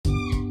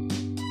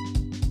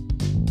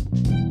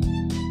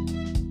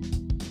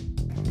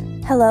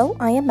Hello,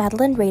 I am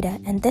Madeline Rada,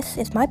 and this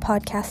is my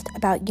podcast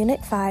about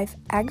Unit 5,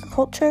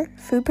 Agriculture,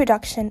 Food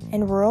Production,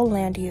 and Rural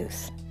Land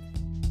Use.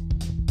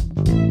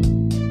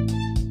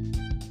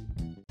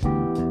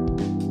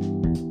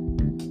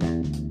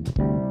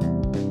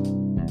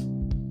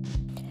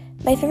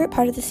 My favorite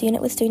part of this unit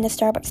was doing the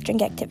Starbucks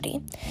drink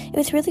activity. It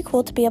was really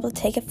cool to be able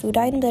to take a food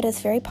item that is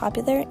very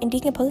popular and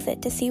decompose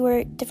it to see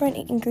where different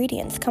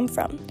ingredients come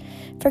from.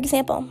 For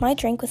example, my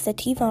drink was the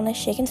Teavana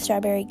Shaken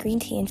Strawberry Green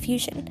Tea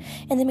Infusion,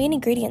 and the main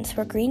ingredients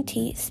were green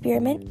tea,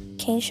 spearmint,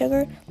 cane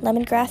sugar,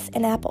 lemongrass,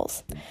 and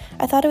apples.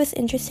 I thought it was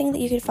interesting that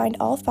you could find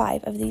all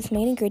 5 of these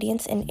main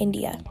ingredients in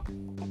India.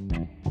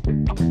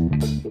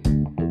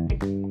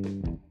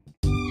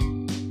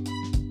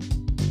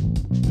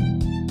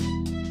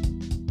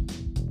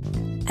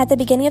 At the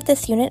beginning of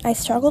this unit, I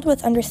struggled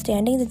with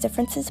understanding the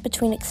differences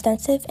between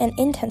extensive and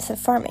intensive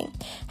farming.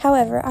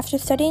 However, after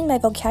studying my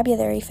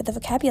vocabulary for the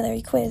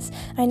vocabulary quiz,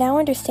 I now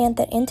understand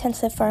that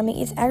intensive farming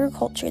is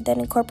agriculture that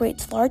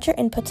incorporates larger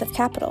inputs of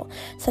capital,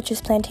 such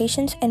as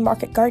plantations and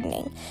market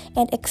gardening,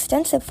 and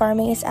extensive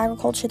farming is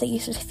agriculture that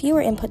uses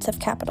fewer inputs of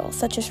capital,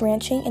 such as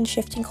ranching and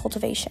shifting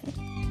cultivation.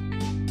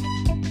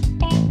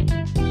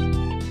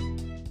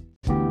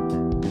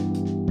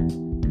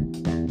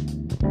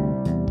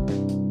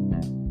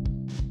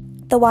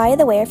 The why and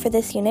the where for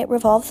this unit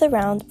revolves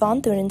around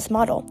von Thunen's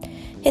model.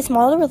 His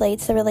model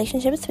relates the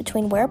relationships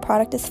between where a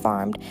product is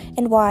farmed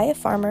and why a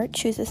farmer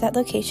chooses that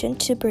location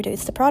to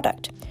produce the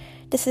product.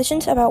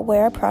 Decisions about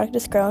where a product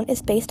is grown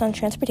is based on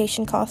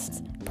transportation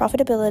costs,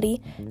 profitability,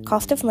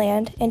 cost of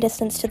land, and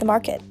distance to the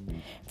market.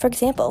 For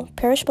example,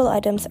 perishable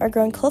items are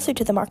grown closer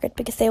to the market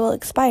because they will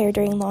expire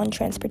during long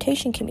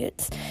transportation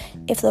commutes,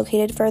 if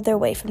located further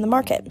away from the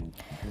market.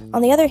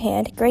 On the other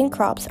hand, grain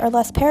crops are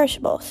less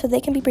perishable, so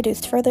they can be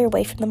produced further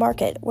away from the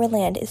market, where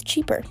land is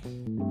cheaper.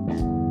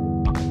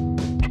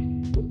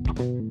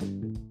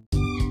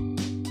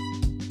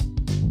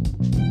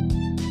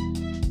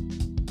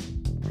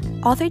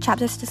 All 3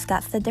 chapters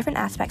discuss the different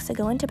aspects that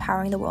go into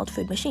powering the world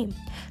food machine.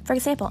 For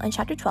example, in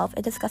Chapter 12,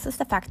 it discusses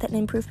the fact that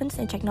improvements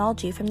in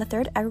technology from the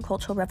Third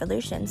Agricultural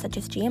Revolution, such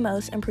as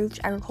GMOs, improved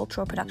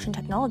agricultural production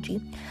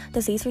technology,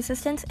 disease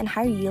resistance, and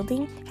higher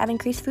yielding, have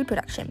increased food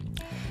production.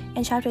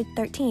 In Chapter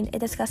 13, it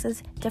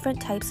discusses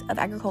different types of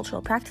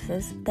agricultural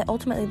practices that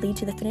ultimately lead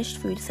to the finished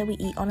foods that we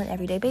eat on an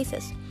everyday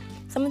basis.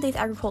 Some of these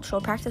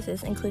agricultural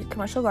practices include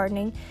commercial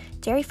gardening,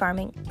 dairy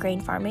farming,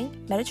 grain farming,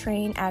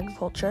 Mediterranean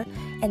agriculture,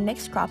 and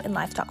mixed crop and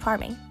livestock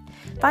farming.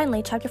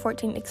 Finally, Chapter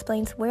 14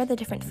 explains where the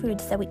different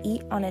foods that we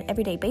eat on an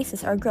everyday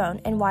basis are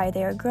grown and why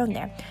they are grown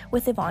there,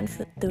 with the von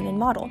Thunen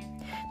model.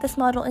 This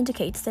model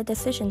indicates that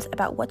decisions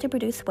about what to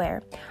produce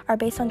where are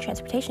based on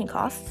transportation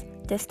costs,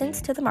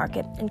 distance to the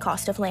market, and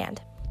cost of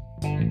land.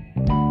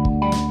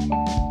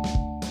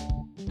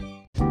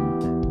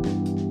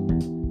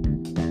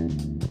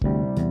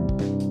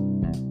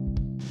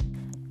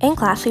 In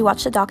class, we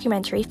watched the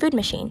documentary Food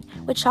Machine,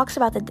 which talks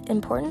about the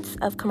importance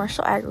of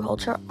commercial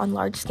agriculture on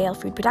large-scale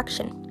food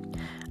production.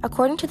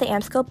 According to the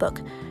AMSCO book,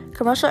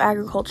 commercial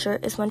agriculture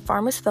is when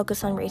farmers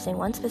focus on raising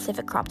one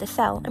specific crop to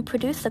sell and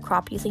produce the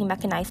crop using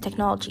mechanized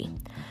technology.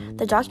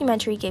 The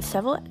documentary gave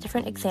several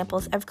different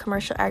examples of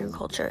commercial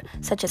agriculture,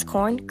 such as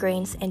corn,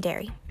 grains, and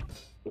dairy.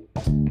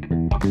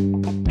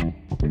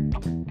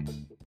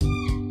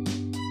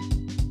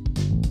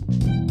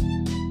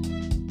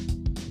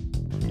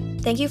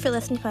 Thank you for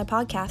listening to my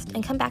podcast,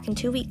 and come back in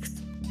 2 weeks.